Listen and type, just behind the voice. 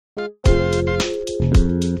We're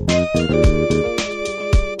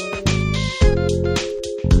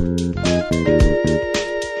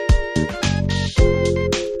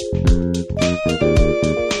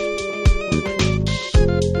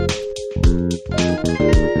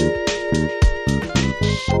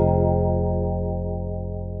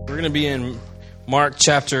going to be in Mark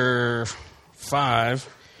chapter 5,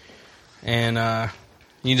 and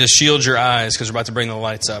you need to shield your eyes because we're about to bring the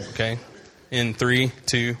lights up, okay? In 3,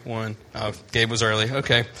 2, 1. Oh, Gabe was early.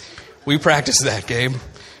 Okay. We practiced that, Gabe.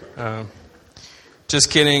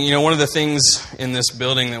 Just kidding. You know, one of the things in this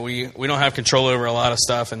building that we don't have control over a lot of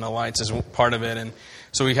stuff, and the lights is part of it, and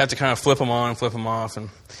so we have to kind of flip them on and flip them off,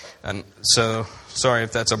 and so sorry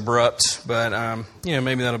if that's abrupt, but you know,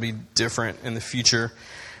 maybe that'll be different in the future.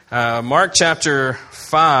 Mark chapter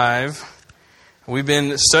 5. We've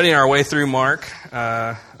been studying our way through Mark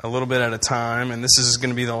a little bit at a time, and this is going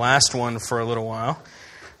to be the last one for a little while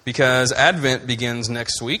because Advent begins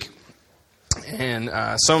next week. And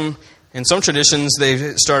in some traditions,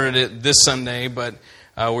 they've started it this Sunday, but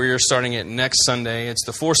we're starting it next Sunday. It's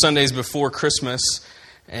the 4 Sundays before Christmas,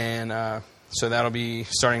 and so that'll be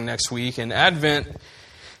starting next week. And Advent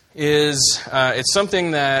is it's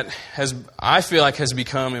something that I feel like has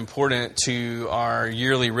become important to our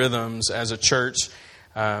yearly rhythms as a church.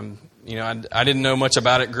 You know, I didn't know much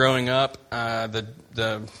about it growing up.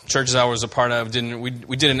 The churches I was a part of we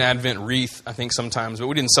did an Advent wreath, I think sometimes, but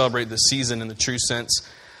we didn't celebrate the season in the true sense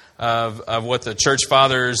of what the church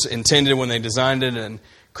fathers intended when they designed it. And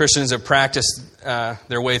Christians have practiced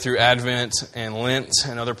their way through Advent and Lent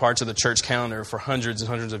and other parts of the church calendar for hundreds and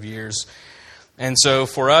hundreds of years. And so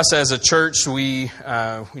for us as a church, we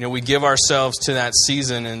give ourselves to that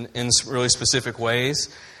season in really specific ways.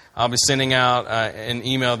 I'll be sending out an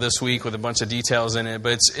email this week with a bunch of details in it,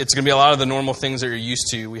 but it's going to be a lot of the normal things that you're used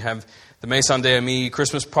to. We have the Maison des Amis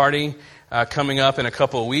Christmas party coming up in a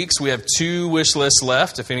couple of weeks. We have 2 wish lists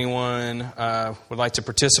left if anyone would like to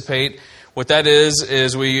participate. What that is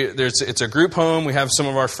it's a group home. We have some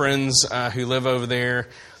of our friends who live over there.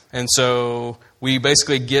 And so we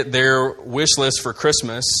basically get their wish list for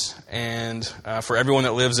Christmas and for everyone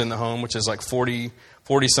that lives in the home, which is like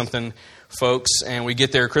 40-something folks. And we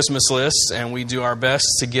get their Christmas lists and we do our best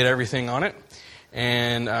to get everything on it.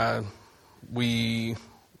 And we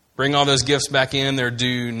bring all those gifts back in. They're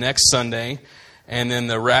due next Sunday. And then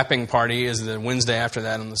the wrapping party is the Wednesday after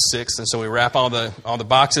that on the 6th. And so we wrap all the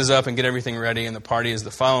boxes up and get everything ready. And the party is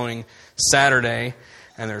the following Saturday.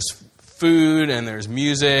 And there's food, and there's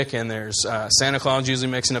music, and there's Santa Claus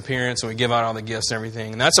usually makes an appearance, and we give out all the gifts and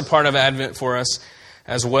everything. And that's a part of Advent for us,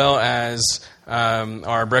 as well as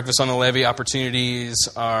our Breakfast on the Levee opportunities,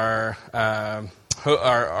 our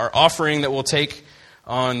offering that we'll take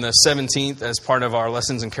on the 17th as part of our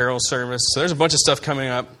Lessons and Carols service. So there's a bunch of stuff coming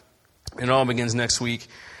up. It all begins next week.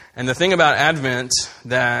 And the thing about Advent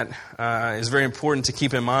that is very important to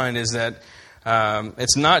keep in mind is that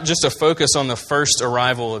it's not just a focus on the first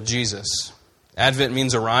arrival of Jesus. Advent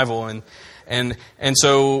means arrival, and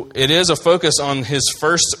so it is a focus on his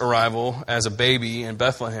first arrival as a baby in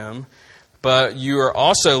Bethlehem, but you are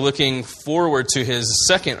also looking forward to his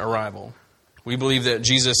second arrival. We believe that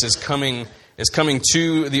Jesus is coming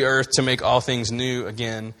to the earth to make all things new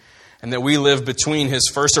again, and that we live between his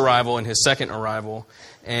first arrival and his second arrival.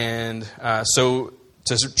 And so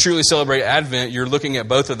to truly celebrate Advent, you're looking at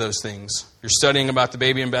both of those things. You're studying about the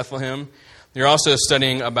baby in Bethlehem. You're also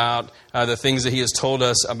studying about the things that he has told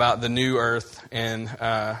us about the new earth and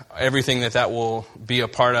everything that will be a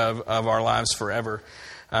part of our lives forever.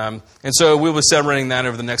 And so we'll be celebrating that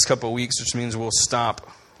over the next couple of weeks, which means we'll stop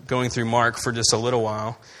going through Mark for just a little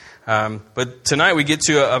while. But tonight we get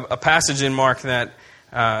to a passage in Mark that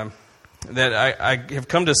I have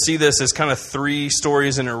come to see this as kind of 3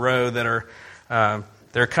 stories in a row that are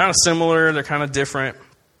they're kind of similar, they're kind of different.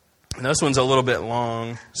 And this one's a little bit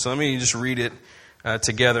long, so let me just read it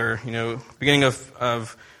together. You know, beginning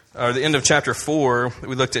of the end of chapter 4,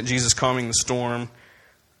 we looked at Jesus calming the storm.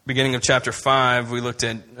 Beginning of chapter 5, we looked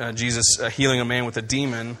at Jesus healing a man with a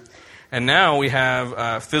demon. And now we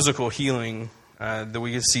have physical healing that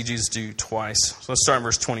we get to see Jesus do twice. So let's start in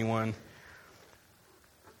verse 21.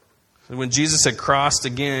 When Jesus had crossed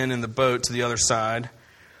again in the boat to the other side,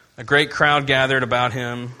 a great crowd gathered about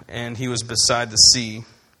him, and he was beside the sea.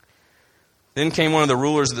 Then came one of the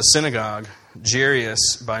rulers of the synagogue,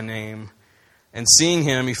 Jairus by name, and seeing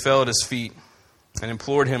him, he fell at his feet and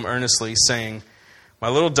implored him earnestly, saying, "My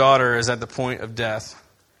little daughter is at the point of death.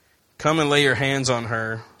 Come and lay your hands on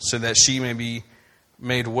her, so that she may be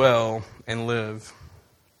made well and live."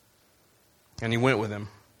 And he went with him.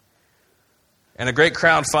 And a great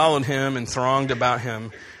crowd followed him and thronged about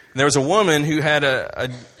him. And there was a woman who had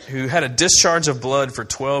a discharge of blood for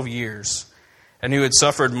 12 years, and who had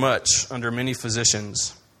suffered much under many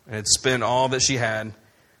physicians, and had spent all that she had,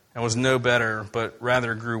 and was no better, but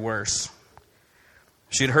rather grew worse.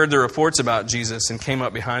 She had heard the reports about Jesus, and came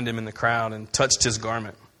up behind him in the crowd, and touched his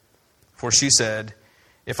garment. For she said,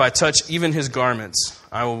 "If I touch even his garments,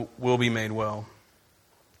 I will be made well."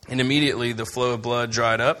 And immediately the flow of blood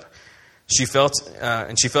dried up. She felt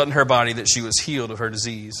in her body that she was healed of her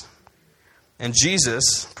disease. And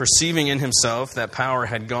Jesus, perceiving in himself that power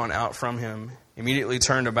had gone out from him, immediately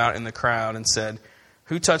turned about in the crowd and said,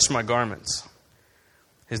 "Who touched my garments?"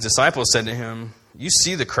 His disciples said to him, "You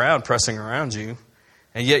see the crowd pressing around you,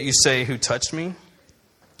 and yet you say, 'Who touched me?'"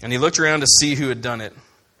 And he looked around to see who had done it.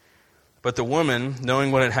 But the woman,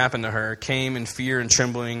 knowing what had happened to her, came in fear and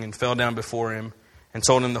trembling and fell down before him and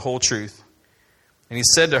told him the whole truth. And he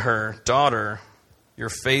said to her, "Daughter, your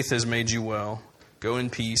faith has made you well. Go in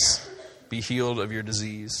peace, be healed of your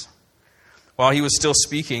disease." While he was still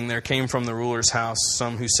speaking, there came from the ruler's house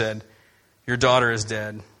some who said, "Your daughter is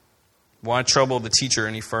dead. Why trouble the teacher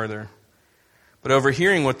any further?" But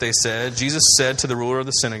overhearing what they said, Jesus said to the ruler of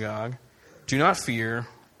the synagogue, "Do not fear,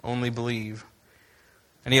 only believe."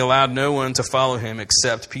 And he allowed no one to follow him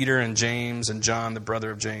except Peter and James and John, the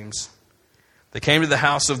brother of James. They came to the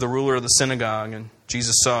house of the ruler of the synagogue, and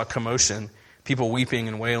Jesus saw a commotion, people weeping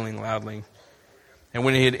and wailing loudly. And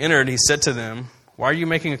when he had entered, he said to them, "Why are you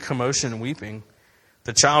making a commotion and weeping?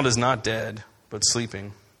 The child is not dead, but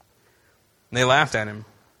sleeping." And they laughed at him.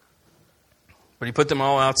 But he put them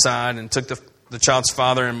all outside and took the child's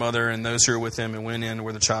father and mother and those who were with him and went in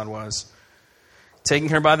where the child was. Taking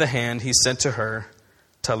her by the hand, he said to her,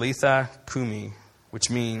 "Talitha kumi," which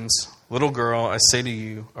means, "Little girl, I say to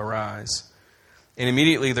you, arise." And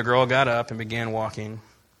immediately the girl got up and began walking,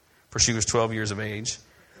 for she was 12 years of age.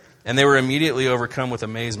 And they were immediately overcome with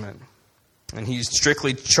amazement. And he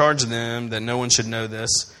strictly charged them that no one should know this,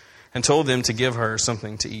 and told them to give her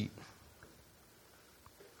something to eat.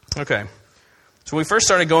 Okay, so when we first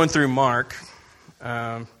started going through Mark,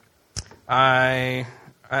 I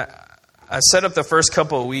set up the first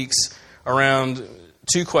couple of weeks around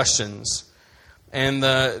two questions. And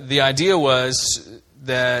the idea was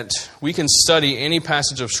that we can study any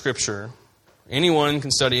passage of Scripture. Anyone can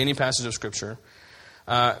study any passage of Scripture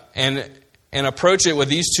and approach it with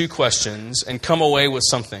these two questions and come away with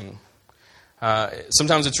something.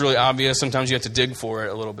 Sometimes it's really obvious. Sometimes you have to dig for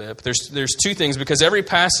it a little bit. But there's two things, because every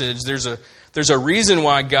passage, there's a reason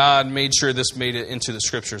why God made sure this made it into the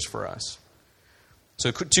Scriptures for us. So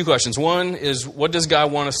two questions. One is, what does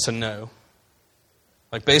God want us to know?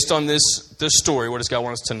 Like, based on this story, what does God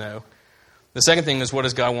want us to know? The second thing is, what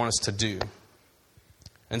does God want us to do?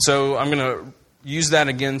 And so I'm going to use that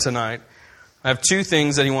again tonight. I have two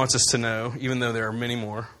things that he wants us to know, even though there are many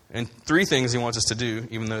more, and three things he wants us to do,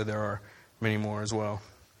 even though there are many more as well.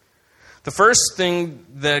 The first thing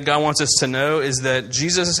that God wants us to know is that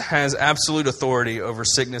Jesus has absolute authority over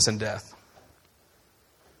sickness and death.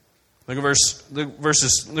 Look at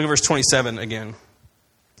verse 27 again.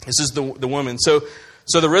 This is the woman.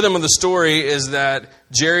 So the rhythm of the story is that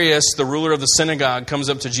Jairus, the ruler of the synagogue, comes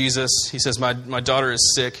up to Jesus. He says, my daughter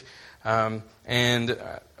is sick, and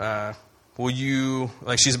will you,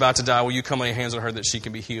 like she's about to die, will you come lay hands on her that she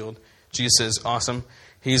can be healed? Jesus says, awesome.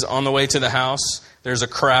 He's on the way to the house. There's a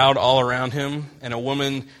crowd all around him, and a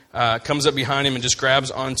woman comes up behind him and just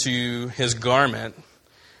grabs onto his garment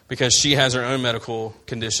because she has her own medical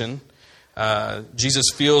condition. Jesus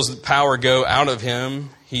feels the power go out of him.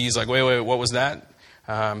 He's like, wait, what was that?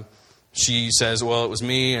 She says, well, it was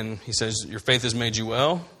me. And he says, your faith has made you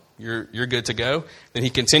well. You're good to go. Then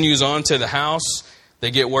he continues on to the house.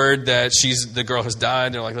 They get word that the girl has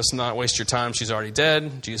died. They're like, let's not waste your time. She's already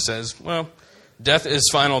dead. Jesus says, well, death is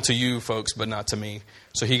final to you folks, but not to me.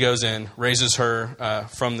 So he goes in, raises her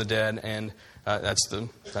from the dead, and that's the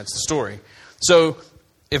story. So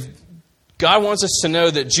if God wants us to know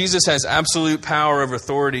that Jesus has absolute power over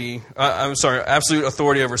absolute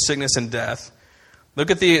authority over sickness and death, look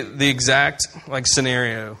at the exact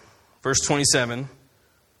scenario. Verse 27.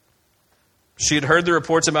 She had heard the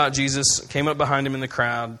reports about Jesus, came up behind him in the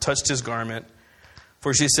crowd, touched his garment.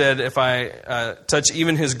 For she said, if I touch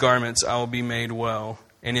even his garments, I will be made well.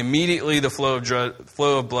 And immediately the flow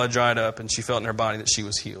of blood dried up, and she felt in her body that she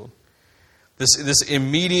was healed. This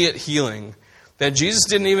immediate healing that Jesus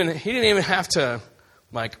didn't even have to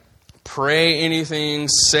pray anything,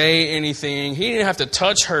 say anything. He didn't have to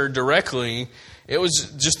touch her directly. It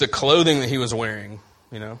was just the clothing that he was wearing,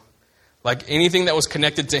 anything that was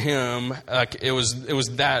connected to him, there was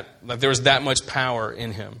that much power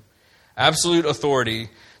in him. Absolute authority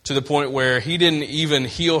to the point where he didn't even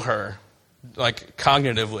heal her, like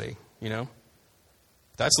cognitively,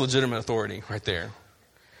 That's legitimate authority right there.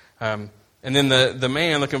 And then the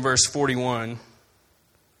man, look in verse 41.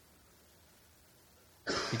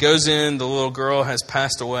 He goes in, the little girl has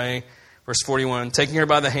passed away. Verse 41, taking her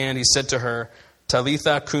by the hand, he said to her,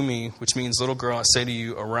 Talitha kumi, which means, little girl, I say to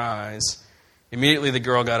you, arise. Immediately the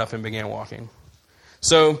girl got up and began walking.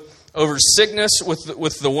 So, over sickness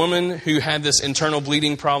with the woman who had this internal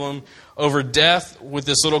bleeding problem, over death with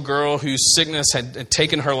this little girl whose sickness had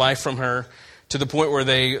taken her life from her, to the point where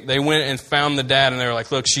they went and found the dad and they were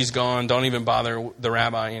like, look, she's gone, don't even bother the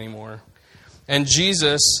rabbi anymore. And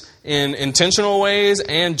Jesus, in intentional ways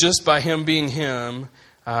and just by him being him,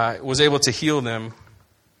 was able to heal them.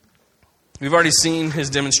 We've already seen the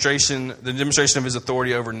demonstration of his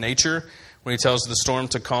authority over nature when he tells the storm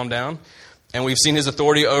to calm down. And we've seen his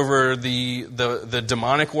authority over the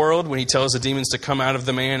demonic world when he tells the demons to come out of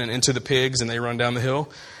the man and into the pigs and they run down the hill.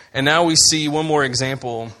 And now we see one more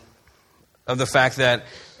example of the fact that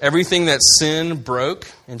everything that sin broke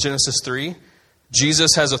in Genesis 3,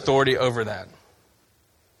 Jesus has authority over that.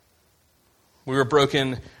 We were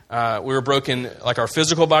broken, like our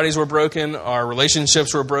physical bodies were broken, our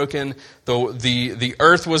relationships were broken, the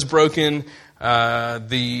earth was broken,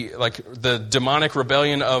 the demonic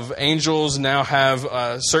rebellion of angels now have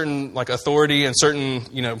certain authority and certain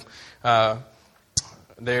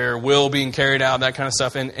their will being carried out, that kind of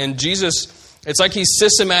stuff. And Jesus, it's like he's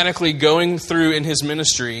systematically going through in his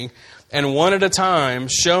ministry and one at a time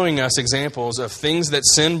showing us examples of things that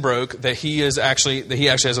sin broke that he actually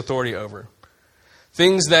has authority over.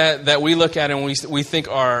 Things that we look at and we think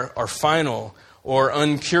are final or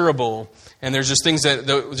uncurable, and there's just things that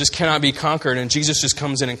just cannot be conquered, and Jesus just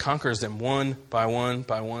comes in and conquers them one by one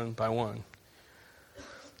by one by one.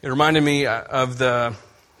 It reminded me of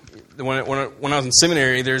when I was in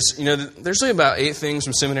seminary. There's really about 8 things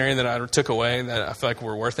from seminary that I took away that I feel like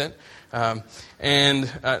were worth it, and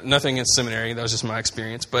nothing against seminary. That was just my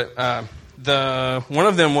experience. But one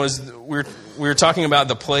of them was we were talking about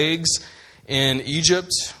the plagues in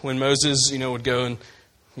Egypt when Moses, would go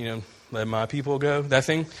and, let my people go, that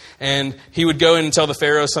thing. And he would go in and tell the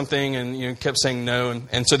Pharaoh something and, kept saying no.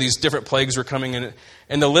 And so these different plagues were coming in.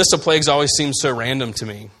 And the list of plagues always seemed so random to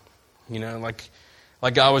me, like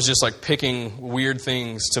God was just picking weird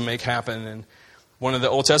things to make happen. And one of the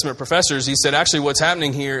Old Testament professors, he said, actually what's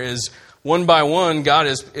happening here is one by one, God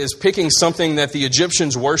is picking something that the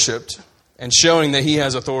Egyptians worshipped and showing that he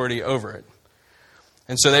has authority over it.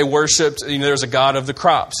 And so they worshipped, there was a god of the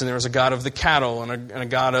crops, and there was a god of the cattle, and a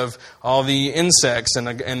god of all the insects, and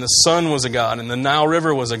the sun was a god, and the Nile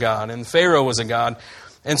River was a god, and Pharaoh was a god.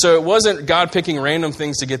 And so it wasn't God picking random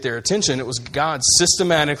things to get their attention. It was God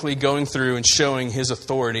systematically going through and showing his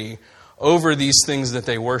authority over these things that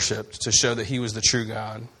they worshipped to show that he was the true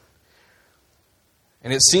God.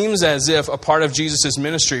 And it seems as if a part of Jesus'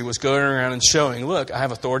 ministry was going around and showing, look, I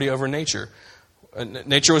have authority over nature.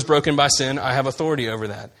 Nature was broken by sin. I have authority over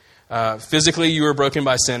that. Physically, you were broken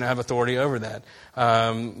by sin. I have authority over that.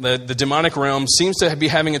 The demonic realm seems to be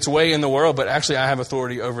having its way in the world, but actually I have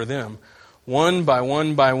authority over them. One by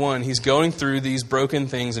one by one, he's going through these broken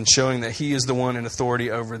things and showing that he is the one in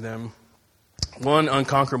authority over them. One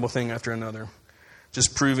unconquerable thing after another,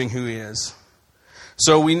 just proving who he is.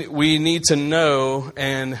 So we need to know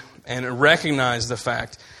and recognize the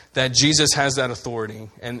fact that Jesus has that authority.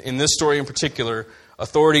 And in this story in particular,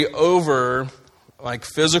 authority over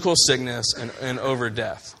physical sickness and over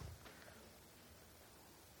death.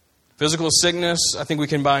 Physical sickness, I think we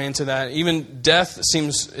can buy into that. Even death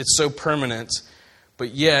seems it's so permanent, but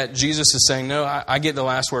yet Jesus is saying, no, I get the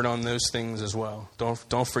last word on those things as well.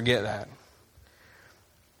 Don't forget that.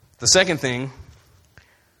 The second thing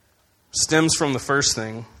stems from the first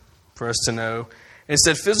thing for us to know. It's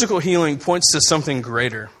that physical healing points to something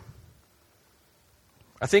greater.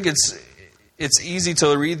 I think it's easy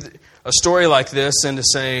to read a story like this and to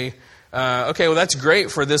say, okay, well, that's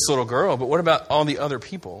great for this little girl, but what about all the other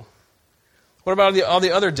people? What about all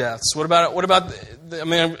the other deaths? What about?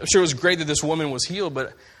 I'm sure it was great that this woman was healed,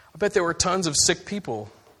 but I bet there were tons of sick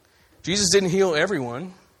people. Jesus didn't heal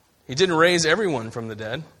everyone. He didn't raise everyone from the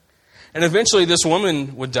dead. And eventually this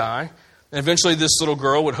woman would die. And eventually this little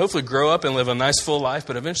girl would hopefully grow up and live a nice full life,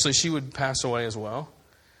 but eventually she would pass away as well.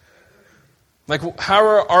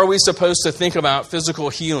 How are we supposed to think about physical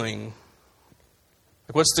healing?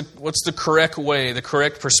 What's the correct way, the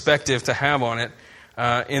correct perspective to have on it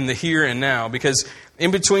in the here and now? Because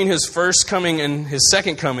in between his first coming and his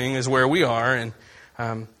second coming is where we are,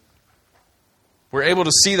 and we're able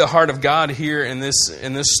to see the heart of God here in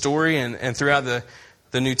this story and throughout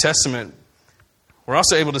the New Testament. we're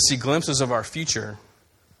also able to see glimpses of our future.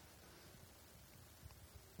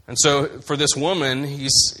 And so for this woman,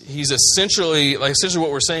 he's essentially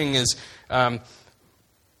what we're saying is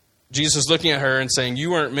Jesus is looking at her and saying,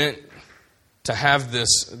 you weren't meant to have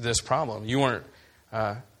this problem. You weren't.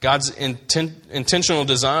 God's intentional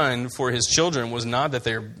design for his children was not that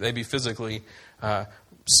they be physically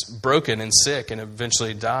broken and sick and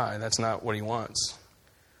eventually die. That's not what he wants.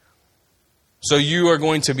 So you are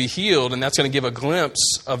going to be healed, and that's going to give a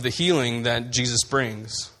glimpse of the healing that Jesus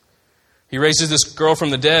brings. He raises this girl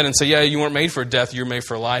from the dead and say, yeah, you weren't made for death, you're made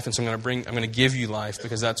for life, and so I'm going to give you life,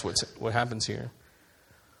 because that's what happens here.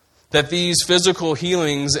 That these physical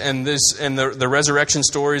healings and the resurrection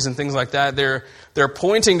stories and things like that, they're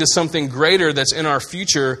pointing to something greater that's in our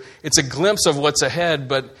future. It's a glimpse of what's ahead,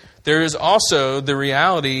 but there is also the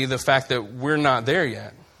reality, the fact that we're not there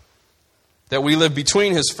yet. That we live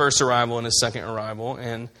between his first arrival and his second arrival,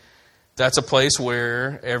 and that's a place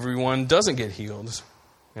where everyone doesn't get healed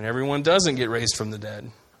and everyone doesn't get raised from the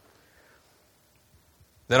dead.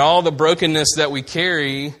 That all the brokenness that we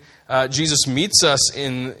carry, Jesus meets us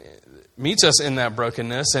in that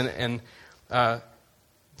brokenness, and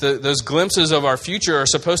those glimpses of our future are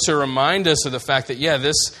supposed to remind us of the fact that,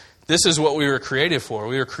 this is what we were created for.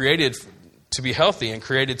 We were created to be healthy and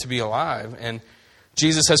created to be alive, and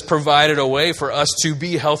Jesus has provided a way for us to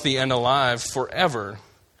be healthy and alive forever.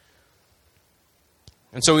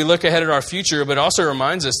 And so we look ahead at our future, but it also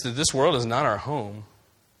reminds us that this world is not our home.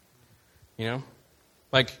 You know?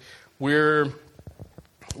 Like, we're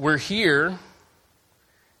here,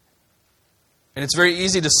 and it's very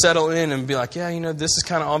easy to settle in and be like, this is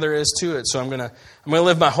kind of all there is to it, so I'm gonna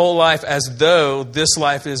live my whole life as though this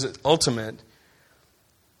life is ultimate.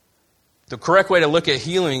 The correct way to look at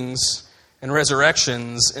healings and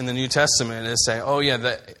resurrections in the New Testament is say,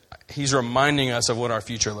 that he's reminding us of what our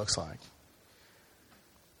future looks like.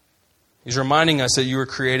 He's reminding us that you were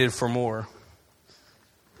created for more.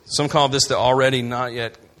 Some call this the already/not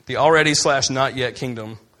yet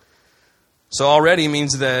kingdom. So already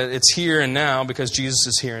means that it's here and now because Jesus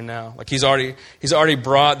is here and now. Like he's already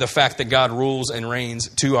brought the fact that God rules and reigns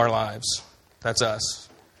to our lives. That's us.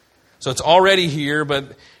 So it's already here,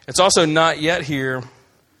 but it's also not yet here,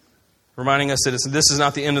 reminding us that this is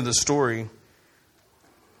not the end of the story,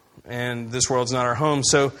 and this world's not our home.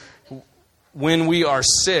 So when we are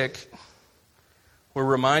sick, we're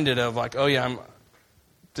reminded of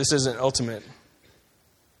this isn't ultimate.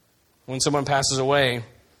 When someone passes away,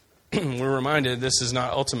 we're reminded this is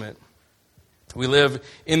not ultimate. We live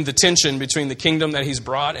in the tension between the kingdom that he's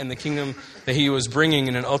brought and the kingdom that he was bringing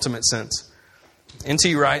in an ultimate sense.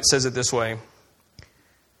 N.T. Wright says it this way.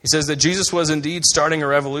 He says that Jesus was indeed starting a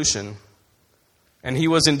revolution, and he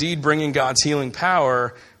was indeed bringing God's healing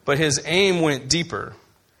power, but his aim went deeper.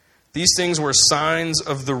 These things were signs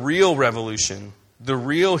of the real revolution, the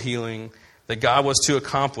real healing that God was to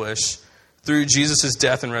accomplish through Jesus'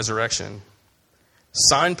 death and resurrection.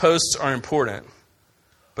 Signposts are important,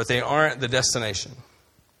 but they aren't the destination.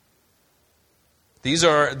 These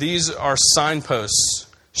are signposts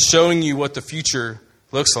showing you what the future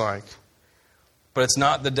looks like, but it's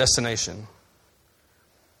not the destination.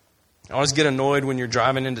 I always get annoyed when you're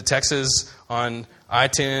driving into Texas on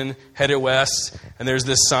I-10, headed west, and there's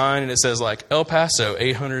this sign and it says El Paso,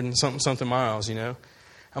 800 and something miles,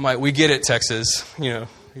 I'm like, we get it, Texas.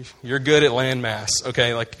 You're good at landmass,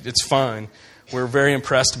 okay? It's fine. We're very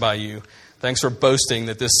impressed by you. Thanks for boasting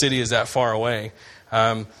that this city is that far away.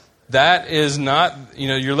 That is not,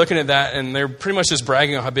 you're looking at that and they're pretty much just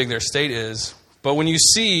bragging on how big their state is. But when you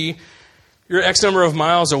see you're X number of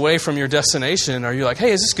miles away from your destination, are you like,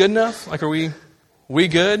 hey, is this good enough? Are we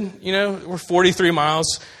good? We're 43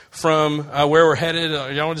 miles from where we're headed.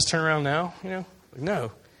 Y'all want to just turn around now?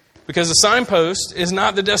 No. Because the signpost is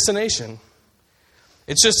not the destination.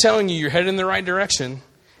 It's just telling you you're headed in the right direction.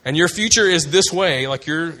 And your future is this way,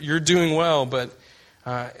 you're doing well, but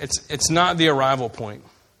it's not the arrival point.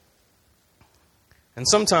 And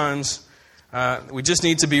sometimes we just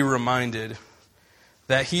need to be reminded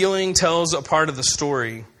that healing tells a part of the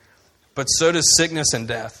story, but so does sickness and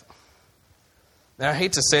death. Now, I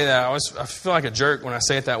hate to say that. I feel like a jerk when I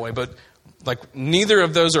say it that way, but neither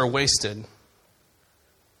of those are wasted.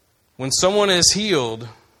 When someone is healed,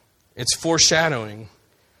 it's foreshadowing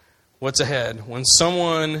what's ahead. When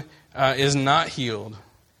someone is not healed,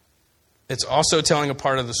 it's also telling a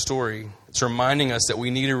part of the story. It's reminding us that we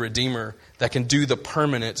need a Redeemer that can do the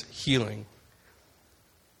permanent healing.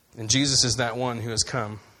 And Jesus is that one who has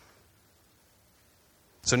come.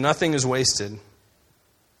 So nothing is wasted.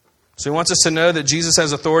 So he wants us to know that Jesus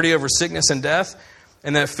has authority over sickness and death,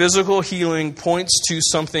 and that physical healing points to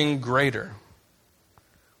something greater.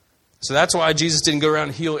 So that's why Jesus didn't go around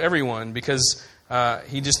and heal everyone, because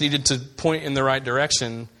he just needed to point in the right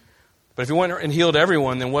direction. But if he went and healed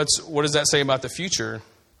everyone, then what does that say about the future?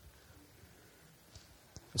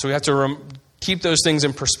 So we have to keep those things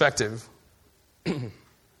in perspective.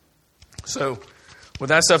 So with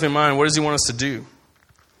that stuff in mind, what does he want us to do?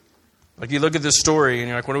 Like, you look at this story and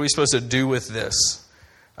you're like, what are we supposed to do with this?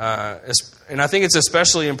 And I think it's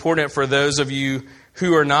especially important for those of you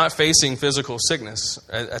who are not facing physical sickness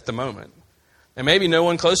at the moment. And maybe no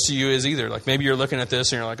one close to you is either. Like, maybe you're looking at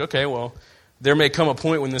this and you're like, okay, well, there may come a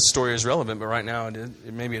point when this story is relevant, but right now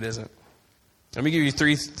maybe it isn't. Let me give you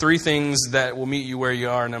three things that will meet you where you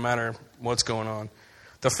are no matter what's going on.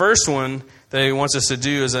 The first one that he wants us to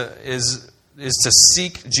do is to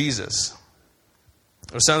seek Jesus.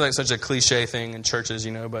 It sounds like such a cliche thing in churches,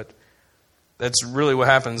 but that's really what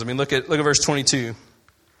happens. I mean, look at verse 22.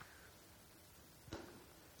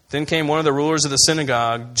 Then came one of the rulers of the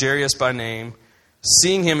synagogue, Jairus by name.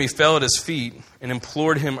 Seeing him, he fell at his feet and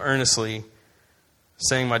implored him earnestly,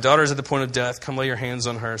 saying, "My daughter is at the point of death. Come lay your hands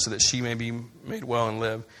on her so that she may be made well and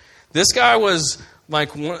live." This guy was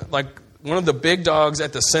like one of the big dogs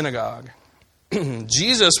at the synagogue.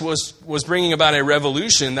 Jesus was bringing about a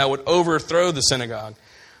revolution that would overthrow the synagogue.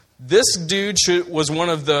 This dude was one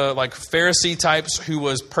of the Pharisee types who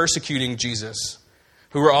was persecuting Jesus,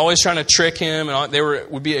 who were always trying to trick him, and they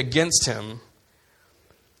would be against him.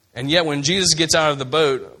 And yet when Jesus gets out of the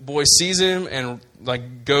boat, boy sees him and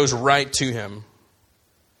goes right to him.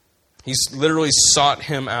 He's literally sought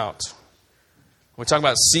him out. When we talk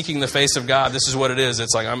about seeking the face of God, this is what it is.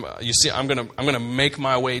 It's like, I'm gonna make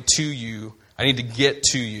my way to you. I need to get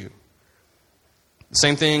to you. The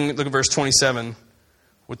same thing, look at verse 27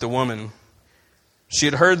 with the woman. She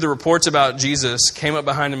had heard the reports about Jesus, came up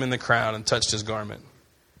behind him in the crowd and touched his garment.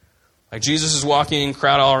 Like, Jesus is walking,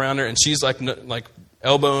 crowd all around her, and she's like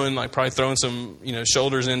elbowing, probably throwing some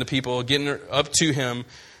shoulders into people, getting her up to him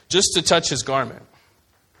just to touch his garment.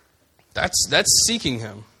 That's seeking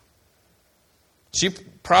him. She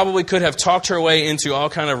probably could have talked her way into all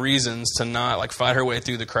kind of reasons to not fight her way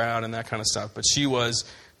through the crowd and that kind of stuff, but she was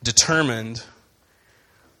determined.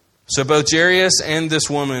 So both Jairus and this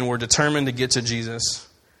woman were determined to get to Jesus.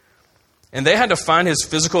 And they had to find his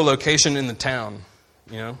physical location in the town,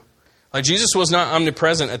 Jesus was not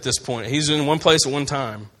omnipresent at this point. He's in one place at one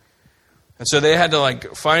time. And so they had to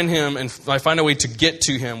find him and find a way to get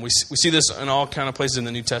to him. We see this in all kind of places in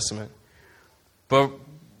the New Testament. But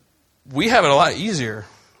we have it a lot easier,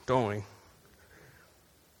 don't we?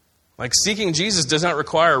 Seeking Jesus does not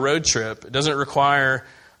require a road trip. It doesn't require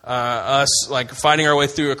us fighting our way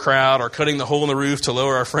through a crowd or cutting the hole in the roof to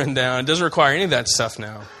lower our friend down. It doesn't require any of that stuff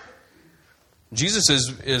now. Jesus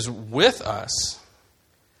is with us.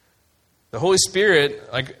 The Holy Spirit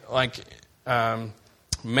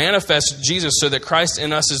manifests Jesus so that Christ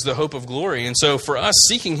in us is the hope of glory. And so for us,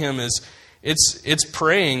 seeking him it's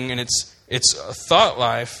praying, and it's a thought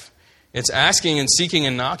life. It's asking and seeking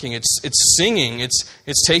and knocking. It's singing.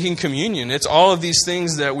 It's taking communion. It's all of these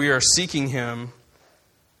things that we are seeking him.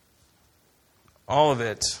 All of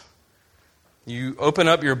it. You open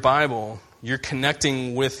up your Bible, you're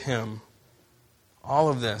connecting with him. All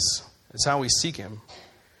of this is how we seek him.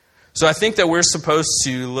 So I think that we're supposed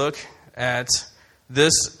to look at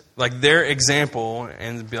this, their example,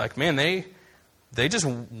 and be like, man, they just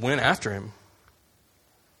went after him.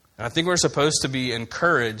 And I think we're supposed to be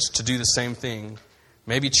encouraged to do the same thing.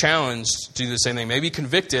 Maybe challenged to do the same thing. Maybe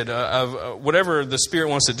convicted of whatever the Spirit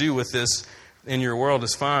wants to do with this in your world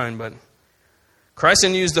is fine. But Christ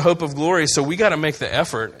in you is the hope of glory, so we got to make the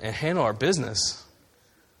effort and handle our business.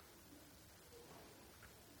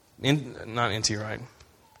 Not N.T. Wright.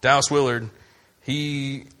 Dallas Willard,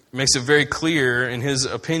 he makes it very clear in his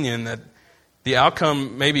opinion that the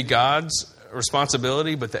outcome may be God's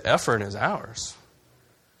responsibility, but the effort is ours.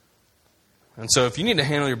 And so if you need to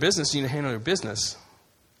handle your business, you need to handle your business.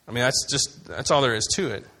 I mean, that's all there is to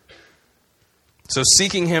it. So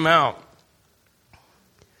seeking him out.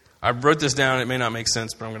 I wrote this down. It may not make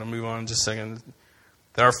sense, but I'm going to move on in just a second.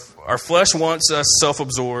 That our flesh wants us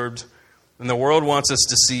self-absorbed, and the world wants us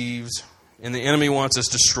deceived, and the enemy wants us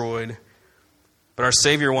destroyed. But our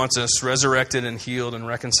Savior wants us resurrected and healed and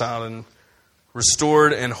reconciled and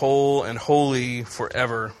restored and whole and holy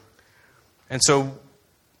forever. And so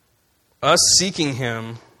us seeking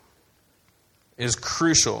him is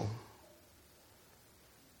crucial.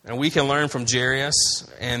 And we can learn from Jairus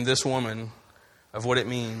and this woman of what it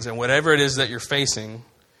means. And whatever it is that you're facing,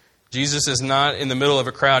 Jesus is not in the middle of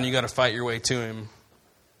a crowd and you got to fight your way to him.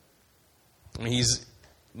 I mean, he's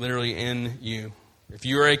literally in you. If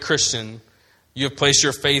you are a Christian, you have placed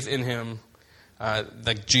your faith in him.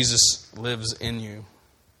 like Jesus lives in you.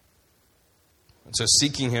 And so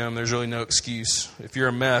seeking him, there's really no excuse. If you're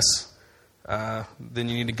a mess, then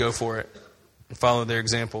you need to go for it and follow their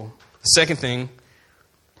example. The second thing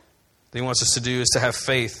that he wants us to do is to have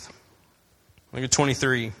faith. Look at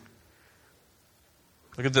 23.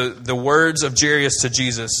 Look at the words of Jairus to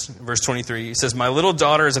Jesus, verse 23. He says, "My little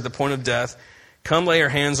daughter is at the point of death. Come lay your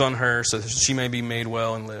hands on her so that she may be made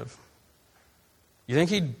well and live." You think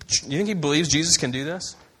he believes Jesus can do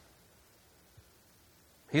this?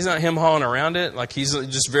 He's not him-hawing around it. Like, he's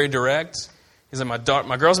just very direct. He's like,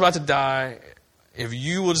 my girl's about to die. If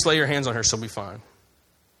you will just lay your hands on her, she'll be fine.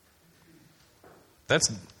 That's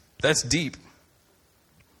deep.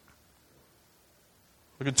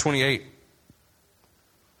 Look at 28.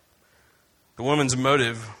 The woman's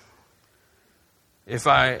motive: if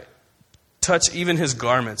I touch even his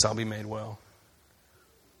garments, I'll be made well.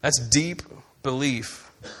 That's deep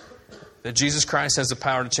belief that Jesus Christ has the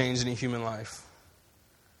power to change any human life.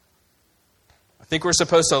 I think we're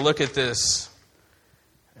supposed to look at this,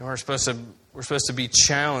 and we're supposed to be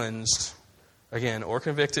challenged, again, or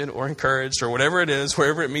convicted, or encouraged, or whatever it is,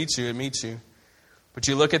 wherever it meets you, it meets you. But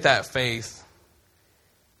you look at that faith,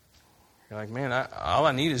 you're like, man, all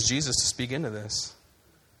I need is Jesus to speak into this.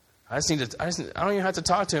 I don't even have to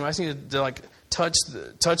talk to him. I just need to like touch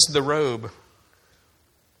the robe.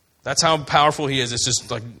 That's how powerful he is. It's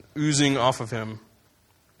just like oozing off of him.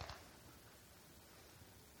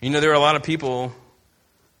 You know, there are a lot of people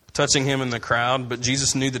touching him in the crowd, but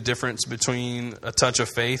Jesus knew the difference between a touch of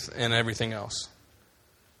faith and everything else.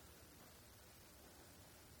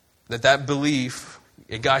 That belief,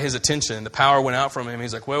 it got his attention. The power went out from him.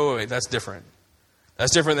 He's like, wait, that's different.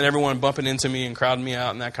 That's different than everyone bumping into me and crowding me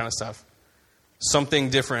out and that kind of stuff. Something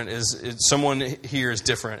different someone here is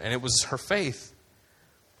different. And it was her faith.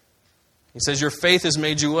 He says, your faith has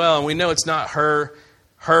made you well. And we know it's not her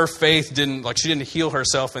faith she didn't heal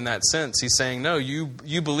herself in that sense. He's saying, no, you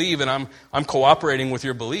believe and I'm cooperating with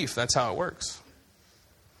your belief. That's how it works.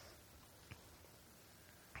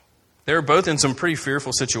 They were both in some pretty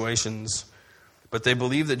fearful situations, but they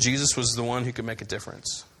believed that Jesus was the one who could make a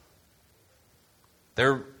difference.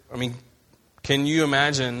 Can you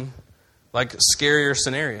imagine like scarier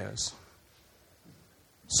scenarios?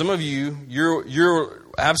 Some of you, your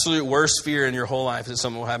absolute worst fear in your whole life is that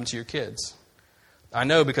something will happen to your kids. I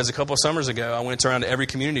know because a couple of summers ago, I went around to every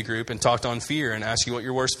community group and talked on fear and asked you what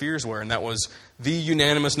your worst fears were. And that was the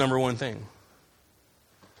unanimous number one thing.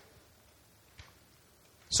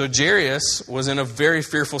 So Jairus was in a very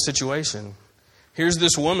fearful situation. Here's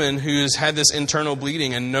this woman who's had this internal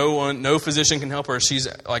bleeding and no physician can help her. She's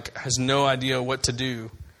like has no idea what to do.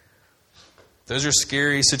 Those are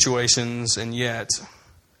scary situations, and yet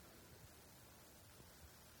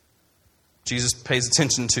Jesus pays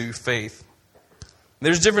attention to faith.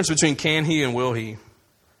 There's a difference between can he and will he.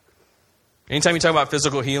 Anytime you talk about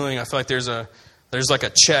physical healing, I feel like there's like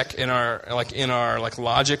a check in our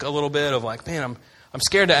logic a little bit of like, man, I'm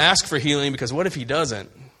scared to ask for healing because what if he doesn't?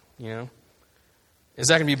 You know, is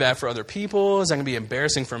that going to be bad for other people? Is that going to be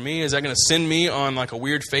embarrassing for me? Is that going to send me on like a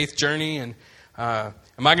weird faith journey? And am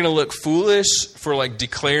I going to look foolish for like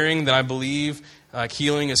declaring that I believe like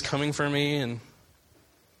healing is coming for me? And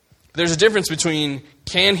there's a difference between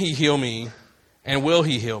can he heal me and will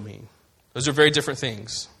he heal me? Those are very different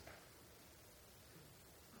things.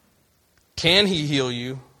 Can he heal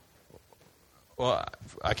you? Well,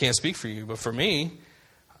 I can't speak for you, but for me,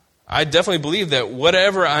 I definitely believe that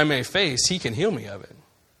whatever I may face, he can heal me of it.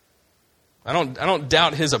 I don't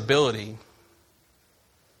doubt his ability.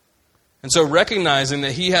 And so recognizing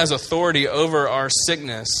that he has authority over our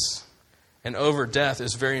sickness and over death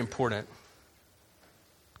is very important.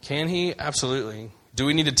 Can he? Absolutely. Do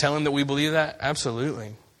we need to tell him that we believe that?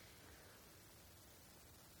 Absolutely.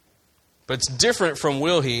 But it's different from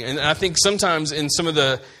will he. And I think sometimes in some of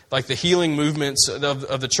the healing movements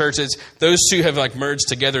of the church, those two have like merged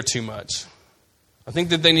together too much. I think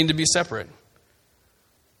that they need to be separate.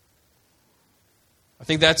 I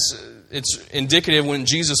think it's indicative when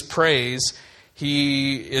Jesus prays,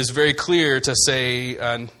 he is very clear to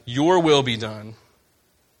say, your will be done.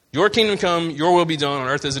 Your kingdom come, your will be done on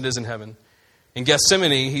earth as it is in heaven. In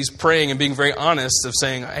Gethsemane, he's praying and being very honest of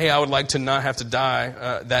saying, hey, I would like to not have to die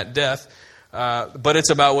that death, but it's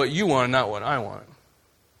about what you want and not what I want.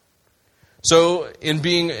 So in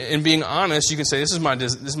being honest, you can say, this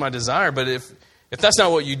is my desire, but if that's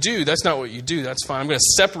not what you do, that's not what you do, that's fine. I'm going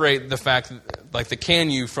to separate the fact, like the can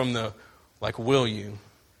you from the, like, will you.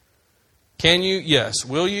 Can you? Yes.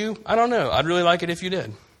 Will you? I don't know. I'd really like it if you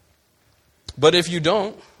did. But if you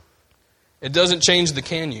don't, it doesn't change the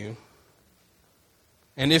can you.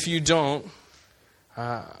 And if you don't,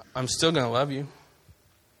 I'm still going to love you.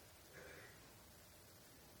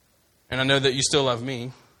 And I know that you still love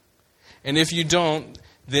me. And if you don't,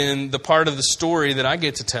 then the part of the story that I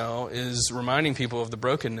get to tell is reminding people of the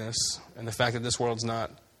brokenness and the fact that this world's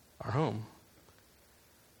not our home.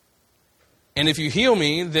 And if you heal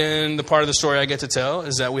me, then the part of the story I get to tell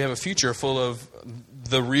is that we have a future full of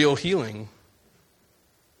the real healing.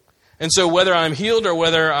 And so whether I'm healed or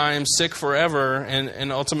whether I'm sick forever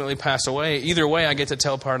and ultimately pass away, either way I get to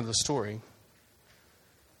tell part of the story.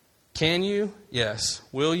 Can you? Yes.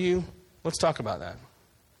 Will you? Let's talk about that.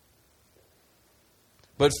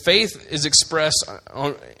 But faith is expressed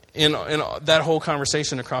in that whole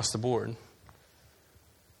conversation across the board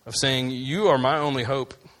of saying, you are my only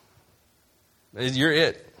hope. You're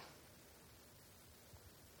it.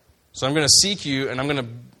 So I'm going to seek you and I'm going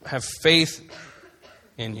to have faith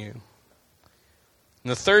in you.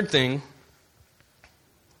 And the third thing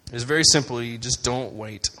is very simply, just don't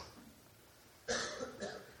wait.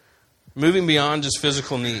 Moving beyond just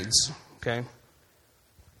physical needs, okay?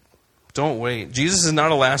 Don't wait. Jesus is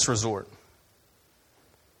not a last resort.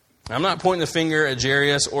 I'm not pointing the finger at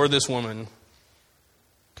Jairus or this woman,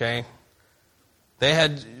 okay? They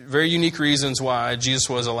had very unique reasons why Jesus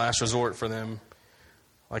was a last resort for them.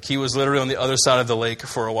 Like he was literally on the other side of the lake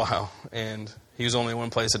for a while, and he was only one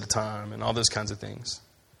place at a time, and all those kinds of things.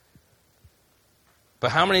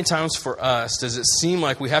 But how many times for us does it seem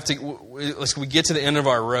like we get to the end of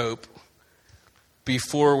our rope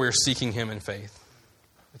before we're seeking him in faith?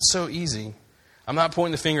 It's so easy. I'm not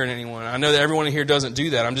pointing the finger at anyone. I know that everyone here doesn't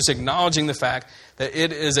do that. I'm just acknowledging the fact that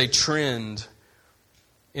it is a trend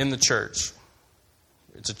in the church.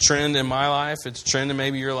 It's a trend in my life. It's a trend in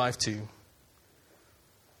maybe your life too.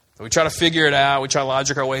 We try to figure it out. We try to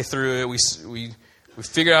logic our way through it. We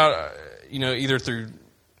figure out, either through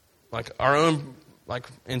like our own like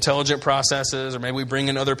intelligent processes, or maybe we bring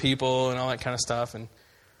in other people and all that kind of stuff. And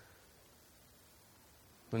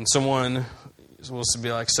when someone will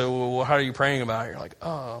be like, so well, how are you praying about it? You're like,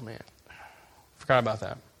 oh man, forgot about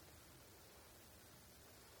that.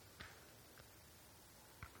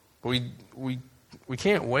 We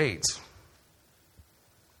can't wait.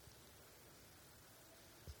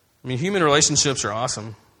 I mean, human relationships are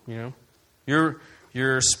awesome,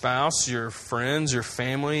 Your spouse, your friends, your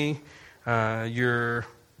family, your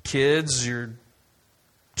kids, your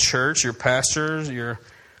church, your pastors,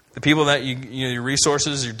 the people that your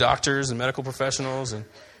resources, your doctors and medical professionals, and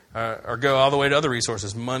or go all the way to other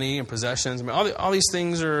resources, money and possessions. I mean, all these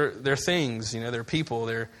things they're things, they're people.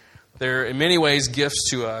 They're in many ways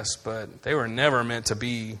gifts to us, but they were never meant to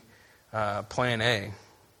be plan A.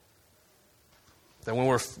 That when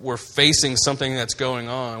we're facing something that's going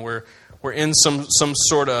on, we're in some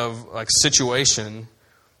sort of like situation.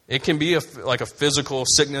 It can be like a physical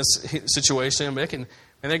sickness situation, but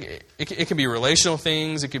it can be relational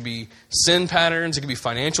things. It could be sin patterns. It could be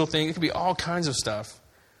financial things. It could be all kinds of stuff.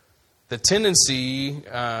 The tendency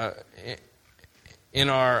in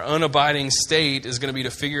our unabiding state is going to be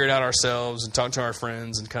to figure it out ourselves and talk to our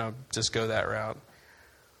friends and kind of just go that route.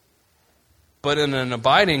 But in an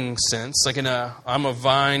abiding sense, like I'm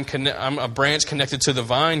a branch connected to the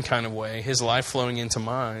vine kind of way, his life flowing into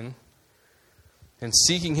mine. And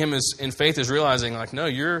seeking him in faith is realizing, like, no,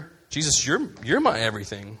 Jesus, you're my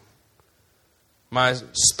everything. My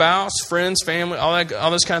spouse, friends, family,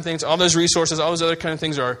 all those kind of things, all those resources, all those other kind of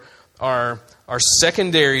things are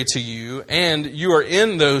secondary to you, and you are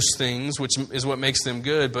in those things, which is what makes them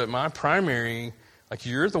good. But my primary, like,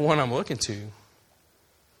 you're the one I'm looking to.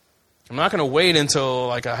 I'm not going to wait until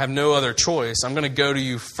like I have no other choice. I'm going to go to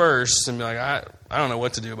you first and be like, I don't know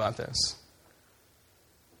what to do about this.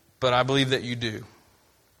 But I believe that you do.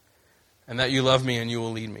 And that you love me and you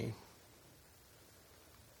will lead me.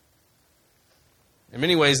 In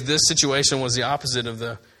many ways, this situation was the opposite of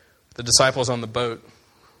the disciples on the boat.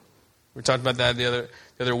 We talked about that the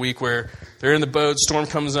other week, where they're in the boat, storm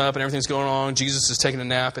comes up and everything's going on. Jesus is taking a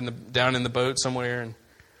nap down in the boat somewhere. And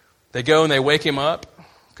they go and they wake him up.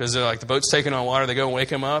 Because they're like, the boat's taking on water. They go and wake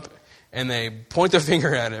him up, and they point the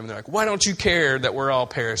finger at him. They're like, why don't you care that we're all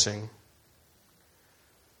perishing?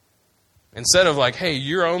 Instead of like, hey,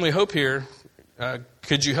 you're our only hope here.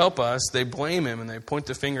 Could you help us? They blame him, and they point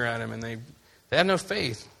the finger at him, and they have no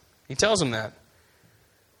faith. He tells them that.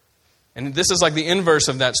 And this is like the inverse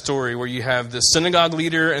of that story, where you have this synagogue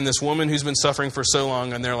leader and this woman who's been suffering for so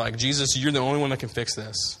long, and they're like, Jesus, you're the only one that can fix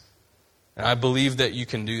this. And I believe that you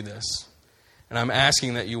can do this. And I'm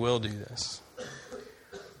asking that you will do this.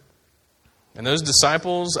 And those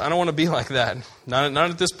disciples, I don't want to be like that. Not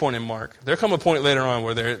at this point in Mark. There'll come a point later on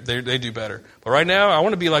where they do better. But right now, I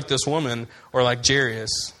want to be like this woman or like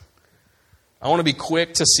Jairus. I want to be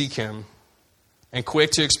quick to seek him and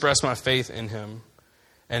quick to express my faith in him,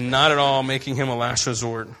 and not at all making him a last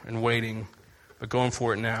resort and waiting, but going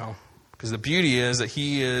for it now. Because the beauty is that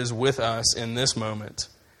he is with us in this moment.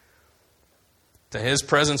 That his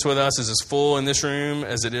presence with us is as full in this room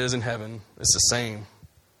as it is in heaven. It's the same.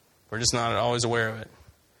 We're just not always aware of it.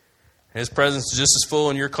 His presence is just as full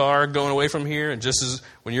in your car going away from here, and just as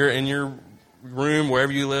when you're in your room,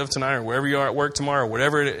 wherever you live tonight, or wherever you are at work tomorrow,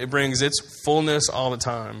 whatever it brings, it's fullness all the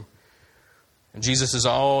time. And Jesus is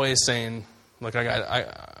always saying, look,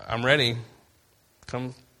 I'm ready.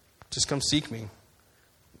 Just come seek me.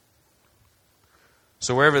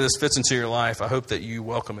 So wherever this fits into your life, I hope that you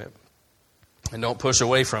welcome it and don't push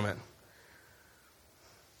away from it.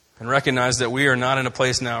 And recognize that we are not in a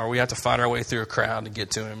place now where we have to fight our way through a crowd to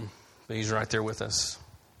get to him, but he's right there with us.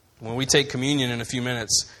 When we take communion in a few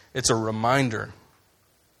minutes, it's a reminder.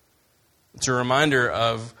 It's a reminder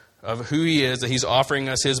of who he is, that he's offering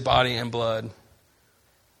us his body and blood.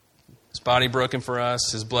 His body broken for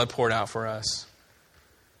us, his blood poured out for us.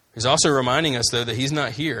 He's also reminding us, though, that he's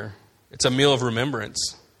not here. It's a meal of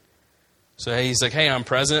remembrance. So he's like, hey, I'm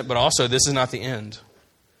present, but also this is not the end.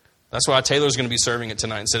 That's why Taylor's going to be serving it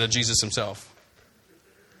tonight instead of Jesus himself.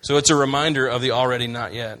 So it's a reminder of the already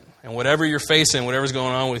not yet. And whatever you're facing, whatever's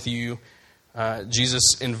going on with you,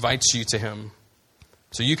 Jesus invites you to him.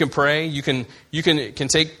 So you can pray, you can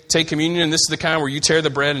take communion, and this is the kind where you tear the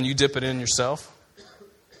bread and you dip it in yourself.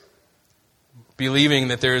 Believing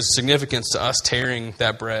that there is significance to us tearing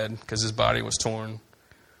that bread because his body was torn.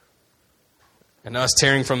 And us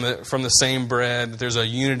tearing from the same bread, there's a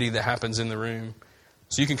unity that happens in the room.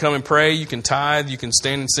 So you can come and pray, you can tithe, you can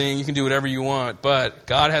stand and sing, you can do whatever you want. But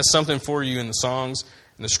God has something for you in the songs,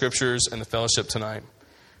 in the scriptures, and the fellowship tonight.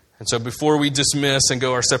 And so before we dismiss and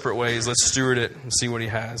go our separate ways, let's steward it and see what he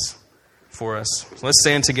has for us. So let's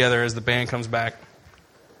stand together as the band comes back.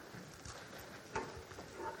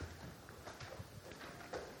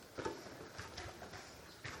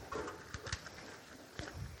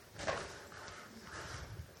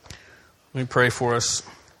 Let me pray for us.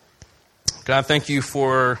 God, thank you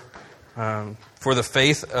for the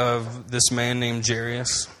faith of this man named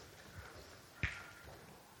Jairus,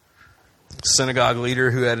 synagogue leader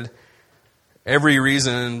who had every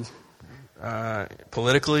reason,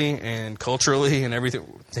 politically and culturally and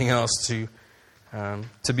everything else,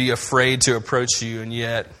 to be afraid to approach you, and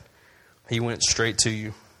yet he went straight to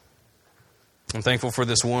you. I'm thankful for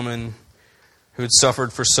this woman who had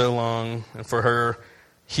suffered for so long, and for her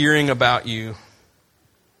hearing about you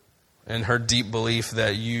and her deep belief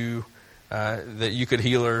that you could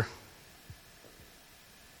heal her.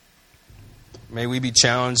 May we be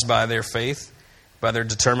challenged by their faith, by their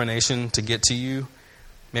determination to get to you.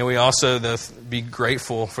 May we also be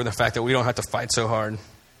grateful for the fact that we don't have to fight so hard.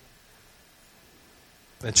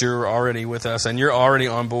 That you're already with us and you're already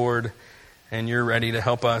on board and you're ready to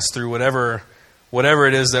help us through whatever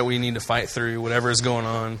it is that we need to fight through, whatever is going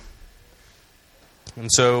on. And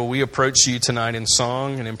so we approach you tonight in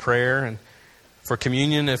song and in prayer and for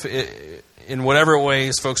communion, in whatever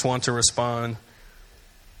ways folks want to respond.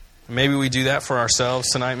 Maybe we do that for ourselves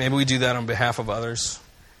tonight. Maybe we do that on behalf of others.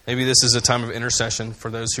 Maybe this is a time of intercession for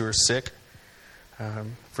those who are sick,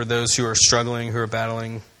 for those who are struggling, who are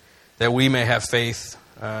battling, that we may have faith,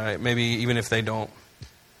 maybe even if they don't.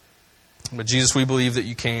 But Jesus, we believe that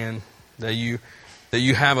you can, that you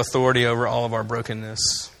have authority over all of our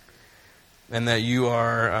brokenness. And that you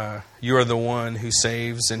are the one who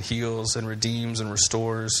saves and heals and redeems and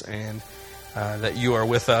restores, and that you are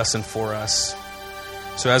with us and for us.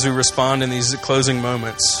 So as we respond in these closing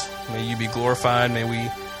moments, may you be glorified. May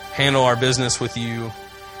we handle our business with you,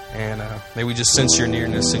 and may we just sense your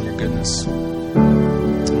nearness and your goodness.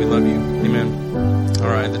 We love you. Amen. All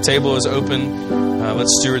right, the table is open.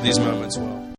 Let's steward these moments well.